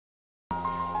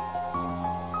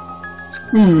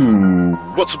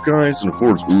What's up guys, and of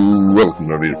course, welcome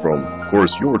to a video from, of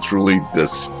course, yours truly, the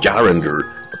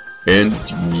Scarender. And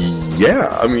yeah,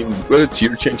 I mean, well,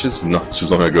 tier changes not too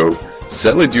long ago.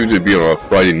 Sadly, due to it being on a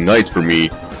Friday night for me,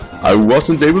 I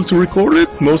wasn't able to record it,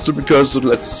 mostly because,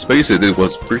 let's face it, it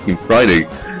was freaking Friday,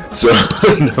 so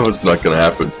that was not gonna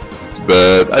happen.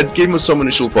 But I gave him some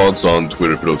initial thoughts on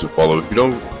Twitter for those who follow. If you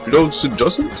don't, for those who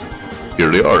doesn't,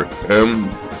 here they are.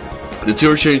 The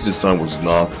tier change this time was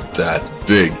not that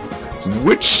big,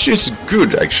 which is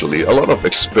good actually. A lot of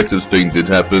expected things did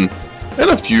happen, and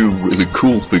a few really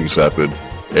cool things happened.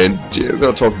 And we're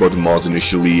gonna talk about the mods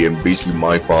initially, and basically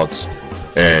my thoughts,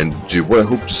 and what I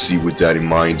hope to see with that in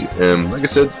mind. Like I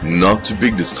said, not too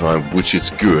big this time, which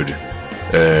is good.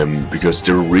 Because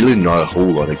there are really not a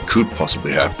whole lot that could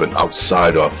possibly happen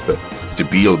outside of the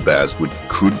BL bans, which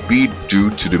could be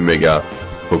due to the Mega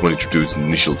Pokemon introduced in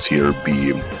initial tier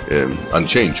be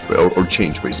unchanged, or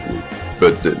changed basically.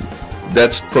 But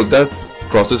that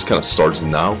process kind of starts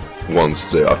now,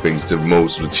 once I think the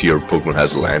most of the tier Pokemon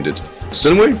has landed.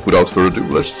 So anyway, without further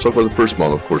ado, let's talk about the first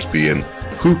model, of course, being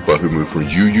Hoopa, who moved from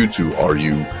UU to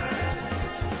RU.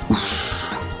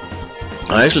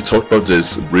 I actually talked about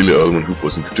this really early when Hoopa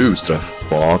was introduced. I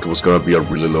thought it was gonna be a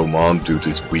really low mod due to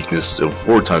its weakness,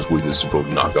 4 times weakness to both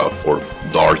Knockout or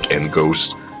Dark and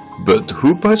Ghost. But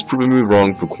Hoopa has proven me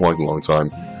wrong for quite a long time.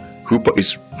 Hoopa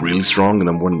is really strong,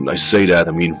 and when I say that,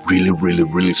 I mean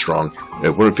really strong.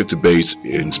 150 base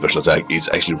in special attack is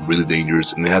actually really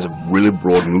dangerous, and it has a really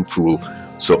broad move pool.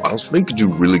 So I think it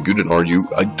did really good in RU.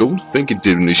 I don't think it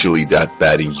did initially that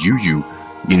bad in UU.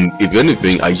 If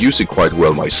anything, I use it quite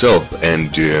well myself, and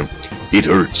it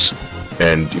hurts.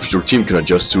 And if your team can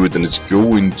adjust to it, then it's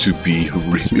going to be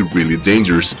really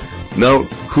dangerous. Now,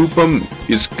 Hoopa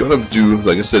is gonna do,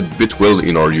 like I said, a bit well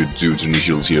in RU due to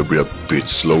initial tier be a bit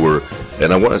slower,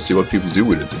 and I want to see what people do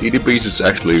with it. 80 base is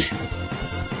actually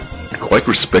quite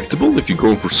respectable if you're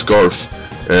going for Scarf,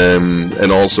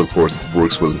 and also, of course, it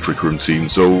works well in Trick Room team.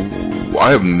 So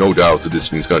I have no doubt that this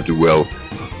thing is gonna do well,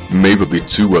 maybe a bit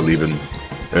too well even.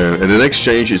 And the next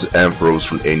change is Ampharos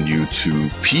from NU to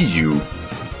PU.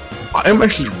 I am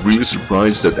actually really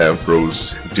surprised that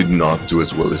Ampharos did not do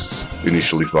as well as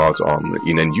initially thought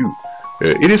in NU.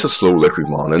 It is a slow electric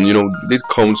mon, and you know, it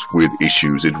comes with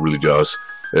issues, it really does.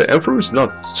 Ampharos is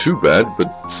not too bad,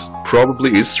 but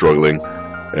probably is struggling,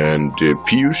 and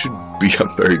PU should be a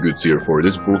very good tier for it.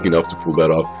 It's bulky enough to pull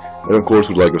that off, and of course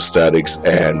with Lyco Statics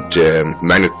and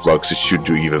Magnet Flux it should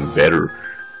do even better.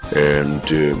 And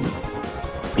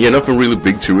yeah, nothing really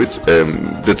big to it.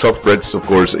 The top threats, of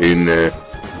course, in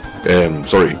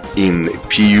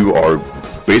PU are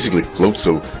basically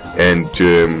Floatzel, and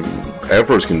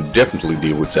Ampharos can definitely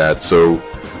deal with that. So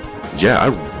yeah, I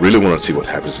really want to see what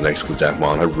happens next with that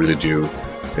one. I really do.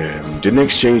 The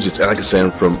next change is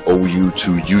Alakazam from OU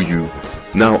to UU.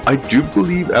 Now, I do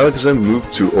believe Alakazam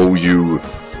moved to OU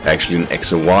actually in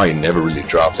X and Y and never really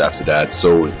dropped after that.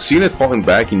 So seeing it falling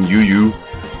back in UU,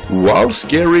 while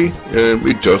scary,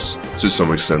 it does to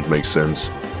some extent make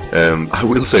sense. I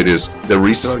will say this, the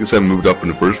reason Alakazam moved up in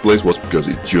the first place was because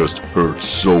it just hurt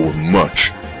so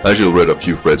much. I actually read a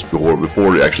few threads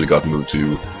before it actually got moved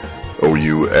to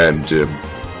OU, and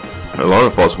a lot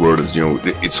of us were that, you know,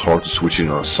 it's hard to switch in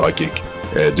on a Psychic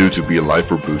due to be a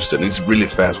Lifer boost, and it's really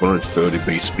fast, 130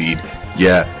 base speed.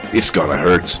 Yeah, it's gonna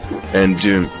hurt, and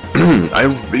I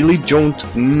really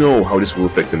don't know how this will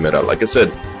affect the meta. Like I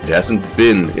said, it hasn't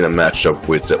been in a matchup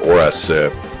with the Aura's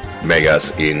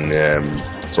Megas in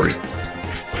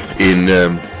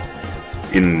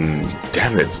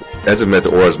damn it, hasn't met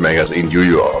the Aura's Megas in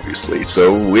UU obviously,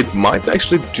 so it might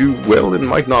actually do well and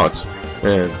might not.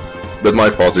 But my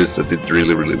thought is that it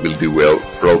really will do well,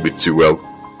 probably too well.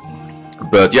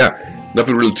 But yeah,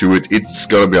 nothing really to it. It's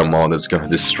gonna be a mod that's gonna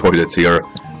destroy the tier.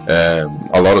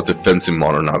 A lot of defensive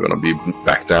mod are now gonna be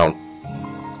back down.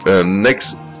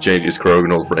 Next change is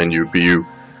Cryogonal for NU PU,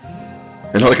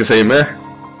 and like I say, meh,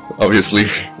 obviously.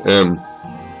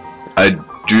 I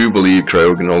do believe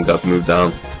Cryogonal got moved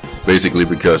down basically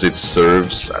because it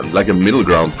serves like a middle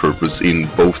ground purpose in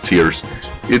both tiers.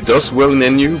 It does well in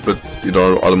NU, but you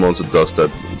know, other monsters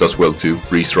does well too.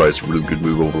 Freeze Strike is a really good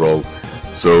move overall.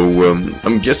 So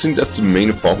I'm guessing that's the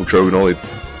main fault for Cryogonal. It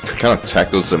kind of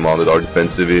tackles them on that are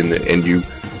defensive in NU,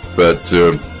 but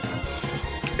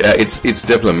yeah, it's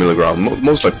definitely a middle ground,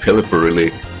 most like Pelipper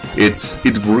really.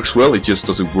 It works well, it just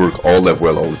doesn't work all that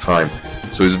well all the time.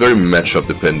 So it's very matchup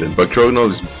dependent, but Cryogonal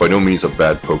is by no means a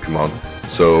bad Pokemon.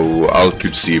 So I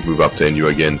could see it move up to NU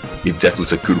again. It definitely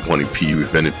is a good one in PU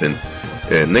if anything.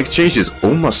 Next change is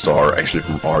Omastar, actually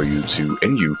from RU to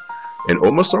NU. And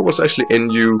Omastar was actually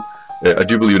NU I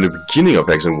do believe in the beginning of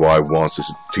X and Y once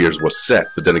this tiers was set,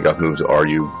 but then it got moved to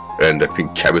RU, and I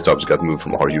think Cabitops got moved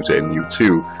from RU to NU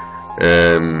too.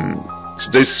 So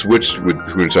they switched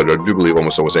between each other. I do believe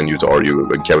almost always NU to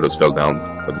RU, and Cabitops fell down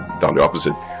the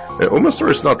opposite. Omastar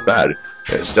is not bad.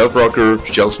 Stealth Rocker,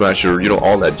 Shell Smasher, you know,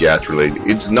 all that jazz related.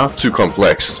 It's not too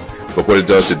complex, but what it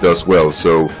does well,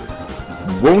 so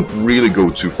won't really go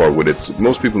too far with it.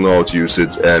 Most people know how to use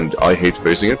it, and I hate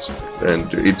facing it,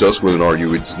 and it does well in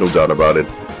RU, it's no doubt about it,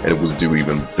 and it will do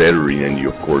even better in NU,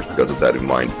 of course, because of that in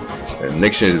mind. And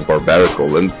next change is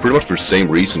Barbarical, and pretty much for the same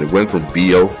reason. It went from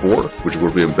BL4, which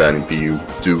were being banned in PU,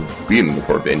 to being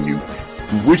part of NU,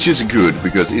 which is good,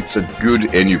 because it's a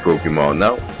good NU Pokemon.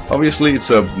 Now, obviously, it's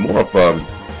a more of a,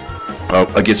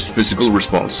 I guess, physical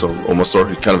response, so almost sort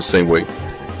of kind of the same way.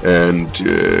 And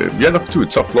yeah, nothing to it.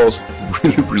 Tough Claws,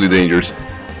 really dangerous,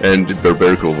 and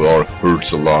Barbarical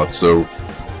hurts a lot. So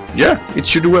yeah, it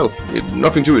should do well.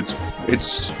 Nothing to it.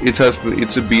 It's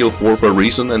a BL4 for a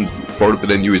reason, and part of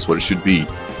it NU is what it should be.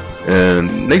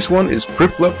 And next one is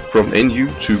Piplup from NU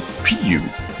to PU.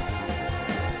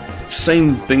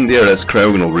 Same thing there as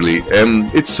Cryogonal, really.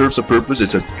 It serves a purpose.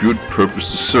 It's a good purpose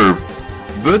to serve.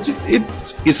 But it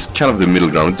is kind of the middle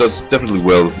ground. It does definitely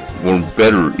more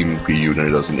better in PU than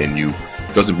it does in NU.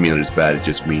 Doesn't mean that it's bad, it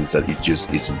just means that it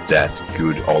just isn't that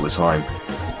good all the time.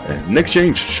 Next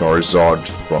change, Charizard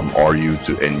from RU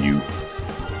to NU.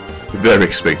 Very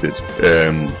expected.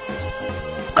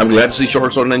 I'm glad to see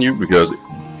Charizard in NU, because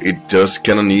it does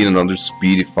kind of need another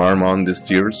speedy farm on this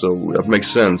tier, so that makes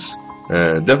sense.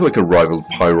 Definitely can rival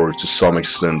Pyroar to some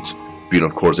extent, being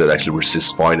of course that actually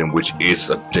resists fighting, which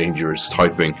is a dangerous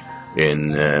typing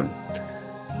in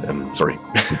sorry,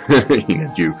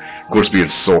 in NU. Of course, being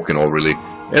Smogon all really,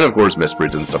 and of course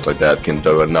Mesprit and stuff like that can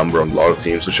do a number on a lot of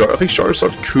teams. So I think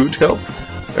Charizard could help.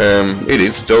 It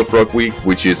is Stealth Rock weak,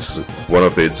 which is one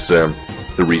of its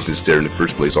the reasons there in the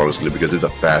first place, honestly, because it's a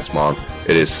fast mon.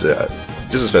 It is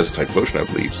just as fast as Typhlosion, I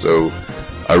believe. So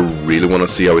I really want to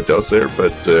see how it does there,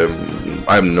 but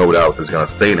I have no doubt it's gonna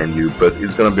stay in NU. But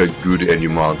it's gonna be a good NU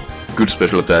mon, good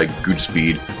special attack, good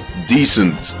speed,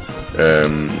 decent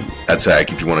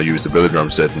attack if you want to use the Belly Drum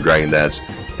set and Dragon Dance,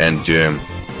 and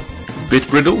Bit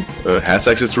Brittle has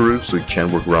access to roots, so you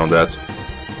can work around that.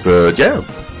 But yeah,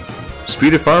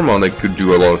 speedy Farmon that could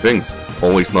do a lot of things,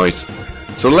 always nice.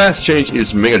 So the last change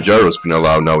is Mega Gyarados being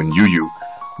allowed now in UU,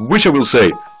 which I will say,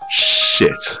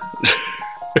 shit.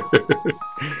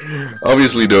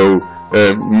 Obviously though,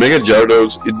 Mega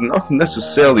Gyarados is not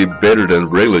necessarily better than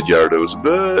regular Gyarados,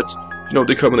 but you know,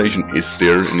 the combination is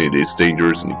there, and it is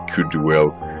dangerous, and it could do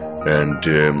well. And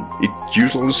it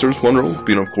usually only serves one role,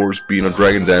 being of course being a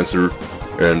Dragon Dancer,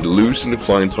 and losing the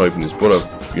flying type is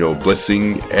both a, you know,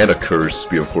 blessing and a curse.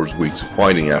 Be of course weak to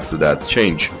fighting after that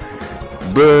change.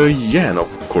 But yeah, and of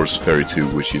course Fairy 2,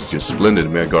 which is just splendid.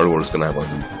 Mega Gardevoir is gonna have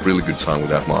a really good time with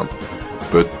that mon.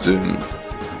 But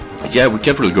yeah, we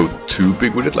can't really go too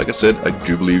big with it. Like I said, I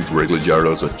do believe regular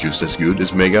Gyarados are just as good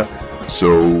as Mega,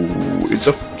 so it's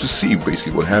up to see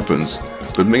basically what happens.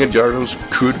 But Mega Gyarados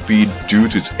could be, due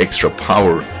to its extra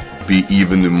power, be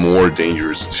even more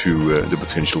dangerous to the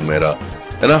potential meta.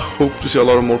 And I hope to see a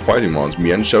lot of more fighting mons.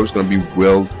 Mienshao is going to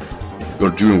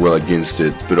be doing well against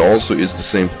it, but also it's the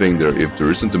same thing there. If there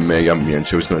isn't a Mega,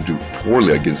 Mienshao is going to do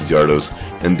poorly against Gyarados,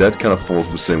 and that kind of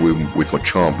falls the same way with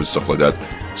Machamp and stuff like that.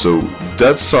 So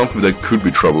that's something that could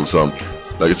be troublesome.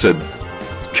 Like I said,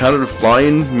 kind of the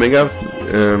flying Mega,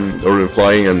 or the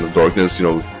flying and darkness, you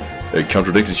know,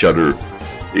 contradict each other,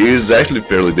 is actually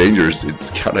fairly dangerous.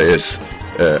 It kind of is.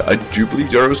 I do believe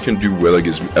Gyarados can do well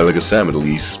against Alakazam at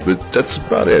least, but that's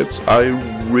about it. I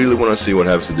really want to see what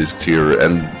happens to this tier,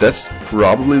 and that's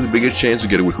probably the biggest chance to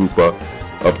get it with Hoopa,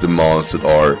 of the mons that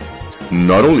are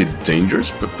not only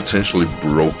dangerous but potentially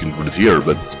broken for the tier.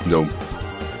 But you know,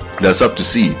 that's up to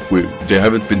see. They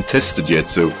haven't been tested yet,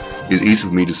 so it's easy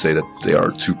for me to say that they are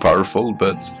too powerful,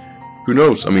 but who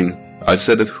knows? I mean, I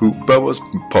said that Hoopa was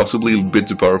possibly a bit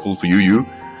too powerful for UU,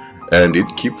 and it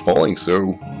keeps falling,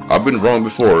 so I've been wrong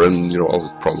before, and you know,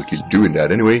 I'll probably keep doing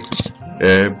that anyway.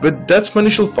 But that's my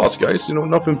initial thoughts, guys. You know,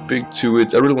 nothing big to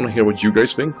it. I really want to hear what you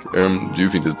guys think. Do you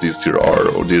think that these tier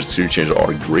changes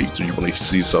are great, or do you want to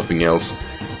see something else?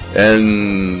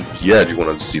 And yeah, do you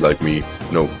want to see, like me,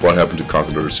 you know, what happened to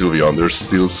Conqueror or Sylveon? They're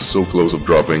still so close of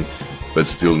dropping, but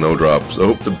still no drops. I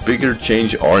hope the bigger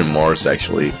change are in Mars,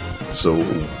 actually. So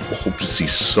hope to see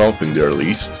something there at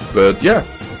least. But yeah,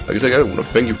 like I said, I want to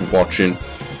thank you for watching,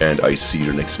 and I see you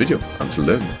in the next video. Until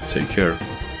then, take care.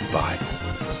 Bye.